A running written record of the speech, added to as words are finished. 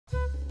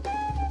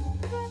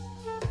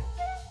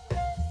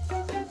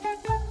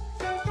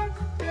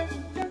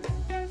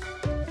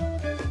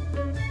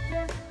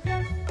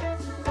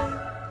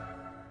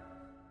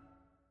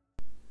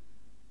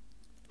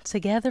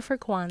Together for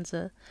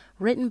Kwanzaa,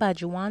 written by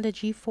Juwanda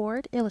G.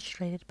 Ford,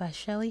 illustrated by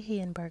Shelley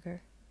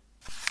Heienberger.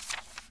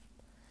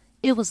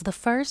 It was the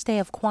first day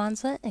of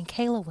Kwanzaa, and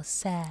Kayla was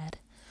sad.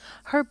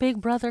 Her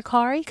big brother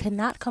Khari could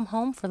not come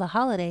home for the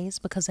holidays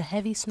because a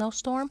heavy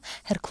snowstorm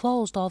had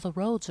closed all the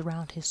roads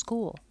around his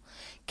school.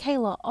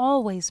 Kayla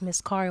always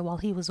missed Khari while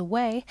he was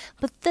away,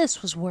 but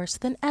this was worse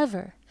than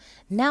ever.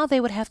 Now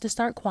they would have to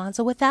start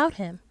Kwanzaa without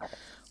him.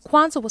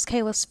 Kwanzaa was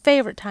Kayla's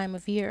favorite time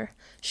of year.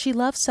 She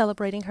loved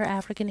celebrating her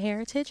African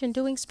heritage and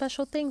doing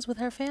special things with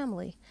her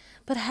family.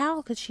 But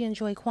how could she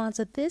enjoy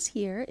Kwanzaa this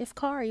year if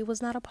Khari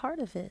was not a part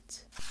of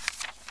it?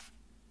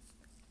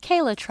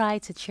 Kayla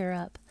tried to cheer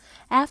up.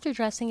 After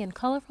dressing in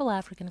colorful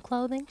African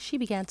clothing, she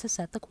began to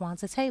set the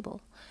Kwanzaa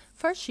table.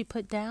 First, she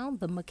put down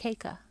the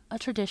mkeka, a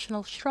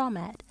traditional straw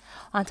mat.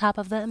 On top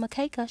of the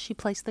mkeka, she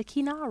placed the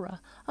kinara,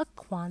 a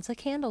Kwanzaa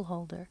candle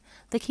holder.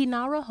 The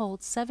kinara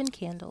holds 7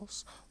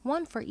 candles,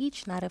 1 for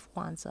each night of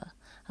Kwanzaa.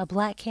 A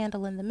black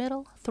candle in the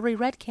middle, 3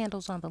 red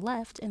candles on the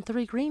left, and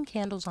 3 green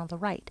candles on the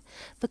right.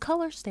 The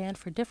colors stand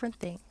for different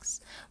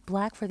things.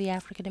 Black for the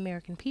African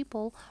American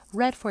people,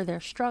 red for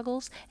their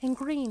struggles, and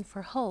green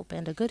for hope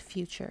and a good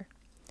future.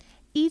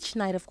 Each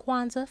night of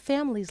Kwanzaa,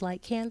 families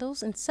light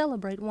candles and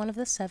celebrate one of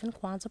the 7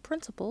 Kwanzaa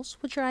principles,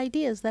 which are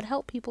ideas that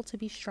help people to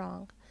be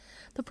strong.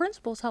 The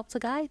principles help to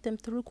guide them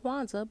through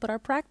Kwanzaa, but are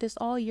practiced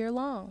all year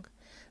long.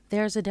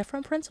 There is a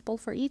different principle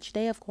for each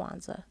day of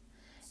Kwanzaa.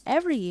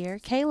 Every year,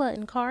 Kayla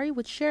and Khari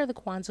would share the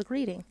Kwanzaa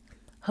greeting.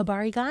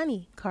 Habari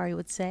gani, Khari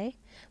would say.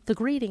 The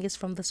greeting is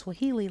from the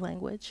Swahili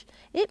language.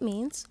 It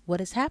means, what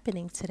is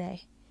happening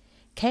today?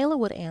 Kayla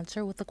would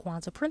answer with the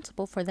Kwanzaa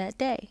principle for that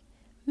day.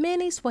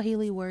 Many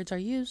Swahili words are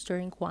used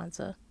during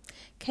Kwanzaa.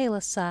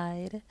 Kayla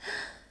sighed.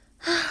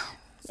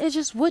 It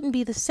just wouldn't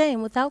be the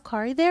same without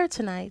Khari there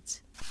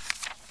tonight.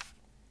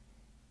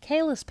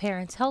 Kayla's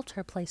parents helped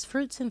her place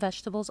fruits and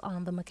vegetables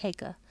on the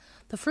mkeka.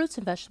 The fruits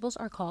and vegetables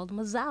are called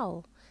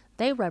mazao.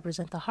 They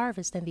represent the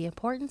harvest and the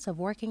importance of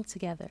working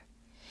together.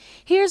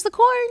 Here's the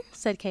corn,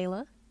 said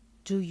Kayla.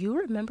 Do you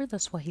remember the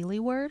Swahili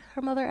word?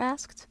 Her mother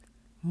asked.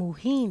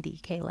 Muhindi,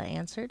 Kayla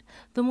answered.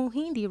 The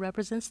muhindi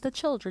represents the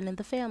children in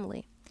the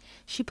family.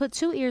 She put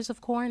 2 ears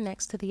of corn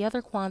next to the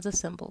other Kwanzaa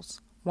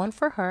symbols, 1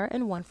 for her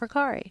and 1 for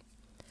Khari.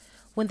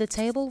 When the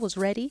table was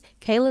ready,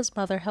 Kayla's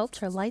mother helped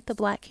her light the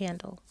black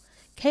candle.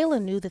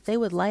 Kayla knew that they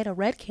would light a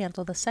red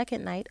candle the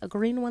second night, a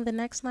green one the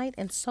next night,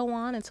 and so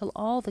on until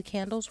all the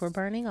candles were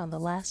burning on the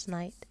last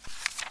night.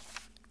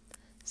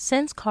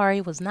 Since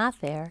Khari was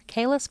not there,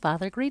 Kayla's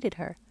father greeted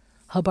her.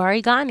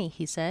 Habari gani,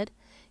 he said.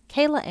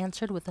 Kayla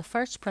answered with the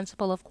first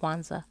principle of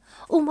Kwanzaa.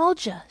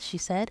 Umoja, she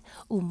said.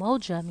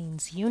 Umoja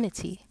means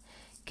unity.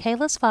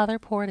 Kayla's father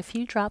poured a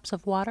few drops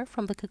of water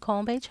from the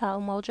kikombe cha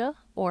umoja,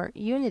 or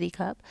unity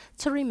cup,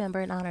 to remember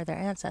and honor their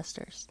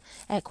ancestors.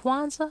 At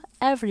Kwanzaa,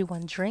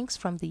 everyone drinks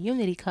from the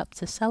unity cup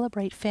to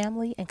celebrate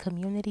family and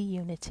community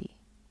unity.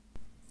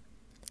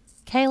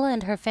 Kayla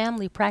and her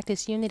family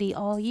practiced unity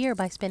all year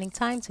by spending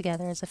time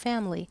together as a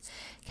family.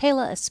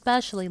 Kayla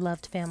especially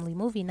loved family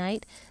movie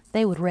night.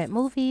 They would rent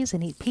movies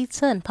and eat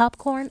pizza and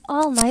popcorn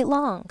all night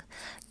long.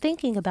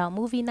 Thinking about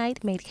movie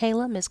night made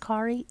Kayla miss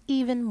Khari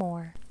even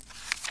more.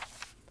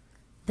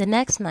 The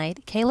next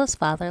night, Kayla's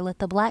father lit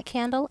the black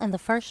candle and the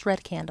first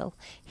red candle.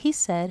 He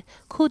said,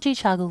 Kuji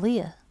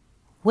Chagulia,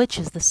 which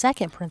is the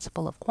second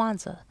principle of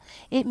Kwanzaa.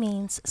 It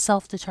means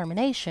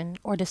self-determination,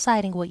 or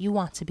deciding what you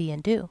want to be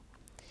and do.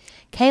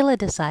 Kayla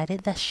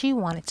decided that she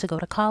wanted to go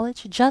to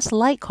college just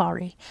like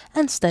Khari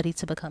and study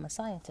to become a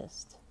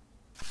scientist.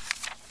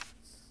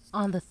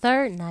 On the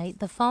third night,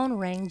 the phone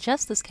rang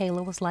just as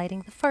Kayla was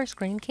lighting the first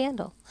green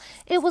candle.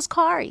 It was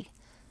Khari.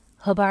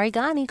 Habari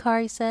gani,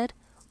 Khari said.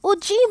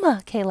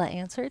 Ujima, Kayla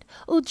answered.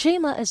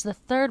 Ujima is the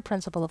third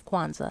principle of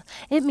Kwanzaa.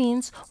 It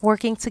means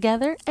working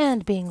together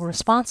and being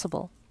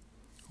responsible.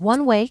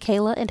 One way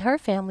Kayla and her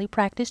family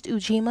practiced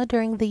Ujima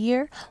during the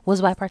year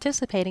was by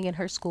participating in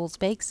her school's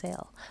bake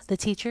sale. The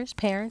teachers,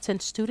 parents,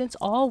 and students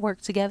all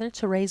worked together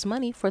to raise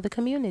money for the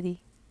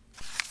community.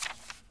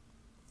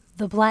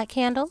 The black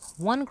candle,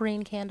 1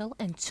 green candle,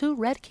 and 2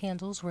 red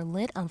candles were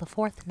lit on the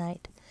 4th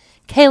night.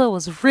 Kayla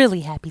was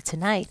really happy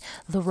tonight.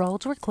 The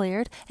roads were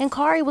cleared, and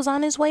Khari was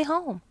on his way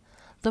home.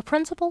 The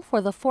principle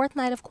for the 4th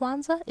night of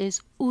Kwanzaa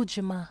is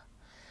Ujima.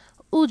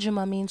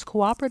 Ujima means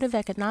cooperative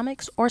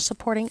economics or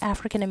supporting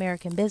African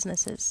American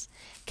businesses.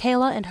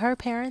 Kayla and her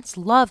parents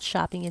loved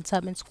shopping in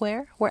Tubman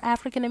Square, where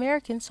African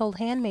Americans sold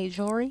handmade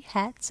jewelry,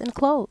 hats, and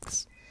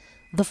clothes.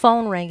 The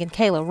phone rang and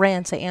Kayla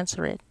ran to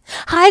answer it.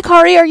 Hi,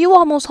 Khari, are you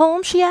almost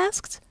home? She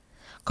asked.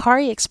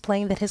 Khari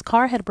explained that his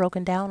car had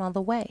broken down on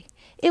the way.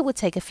 It would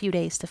take a few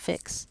days to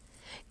fix.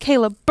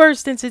 Kayla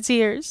burst into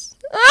tears.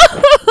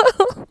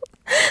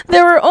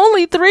 There were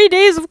only 3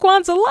 days of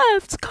Kwanzaa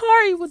left.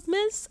 Khari would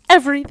miss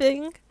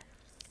everything.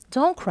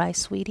 Don't cry,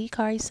 sweetie,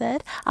 Khari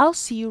said. I'll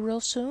see you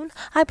real soon.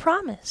 I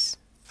promise.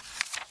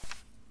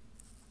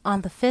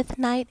 On the 5th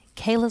night,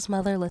 Kayla's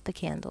mother lit the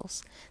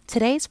candles.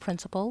 Today's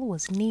principle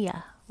was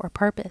Nia, or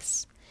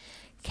purpose.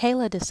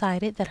 Kayla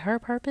decided that her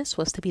purpose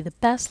was to be the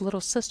best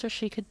little sister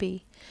she could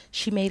be.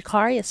 She made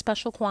Khari a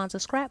special Kwanzaa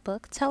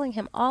scrapbook, telling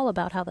him all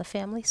about how the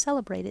family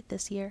celebrated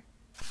this year.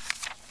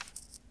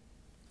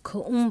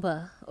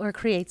 Kuumba, or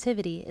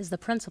creativity, is the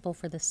principle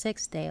for the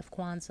 6th day of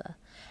Kwanzaa.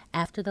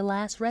 After the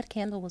last red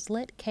candle was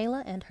lit,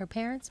 Kayla and her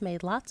parents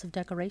made lots of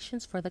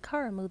decorations for the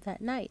Karamu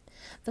that night.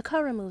 The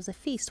Karamu is a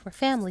feast where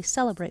families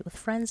celebrate with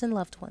friends and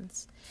loved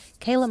ones.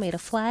 Kayla made a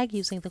flag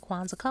using the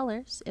Kwanzaa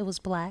colors. It was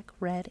black,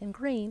 red, and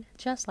green,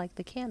 just like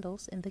the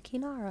candles in the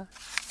Kinara.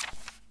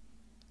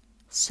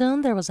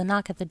 Soon there was a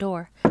knock at the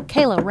door.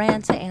 Kayla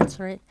ran to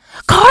answer it.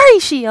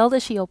 "Khari!" she yelled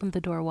as she opened the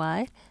door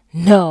wide.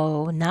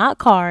 "No, not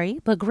Khari,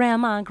 but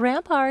Grandma and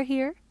Grandpa are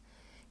here."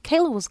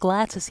 Kayla was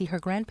glad to see her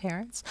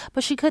grandparents,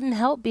 but she couldn't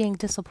help being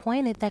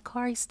disappointed that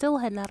Khari still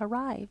had not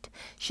arrived.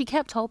 She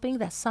kept hoping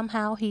that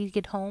somehow he'd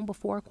get home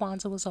before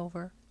Kwanzaa was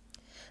over.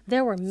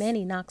 There were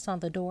many knocks on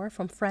the door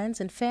from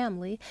friends and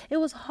family. It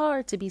was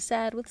hard to be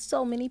sad with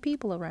so many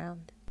people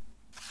around.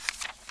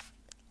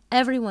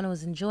 Everyone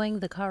was enjoying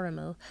the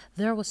Karamu.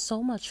 There was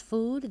so much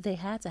food, they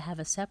had to have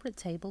a separate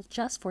table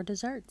just for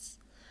desserts.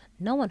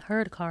 No one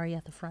heard Khari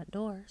at the front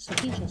door, so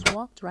he just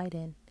walked right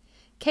in.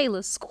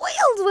 Kayla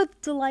squealed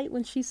with delight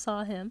when she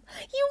saw him.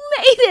 "You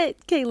made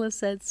it," Kayla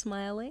said,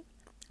 smiling.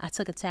 "I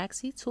took a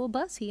taxi to a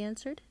bus," he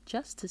answered,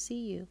 "just to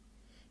see you."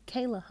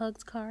 Kayla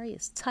hugged Khari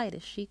as tight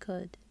as she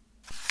could.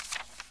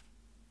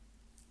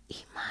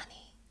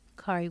 "Imani,"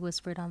 Khari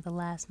whispered on the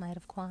last night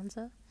of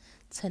Kwanzaa.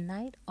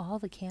 Tonight, all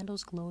the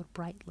candles glowed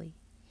brightly.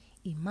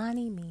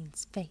 Imani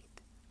means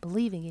faith,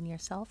 believing in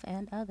yourself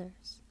and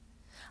others.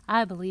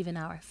 "I believe in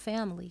our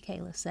family,"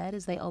 Kayla said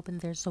as they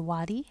opened their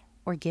zawadi,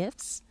 or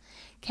gifts.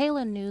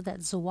 Kayla knew that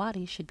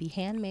zawadi should be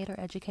handmade or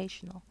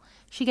educational.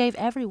 She gave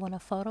everyone a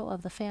photo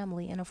of the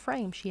family in a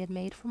frame she had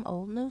made from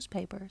old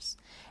newspapers.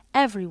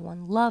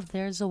 Everyone loved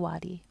their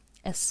zawadi,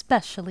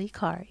 especially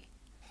Khari.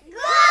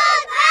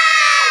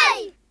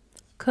 Goodbye!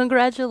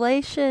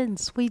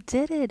 Congratulations! We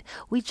did it!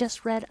 We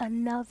just read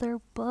another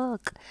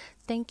book.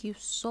 Thank you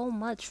so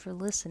much for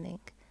listening.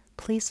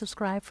 Please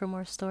subscribe for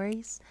more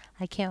stories.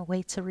 I can't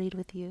wait to read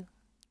with you.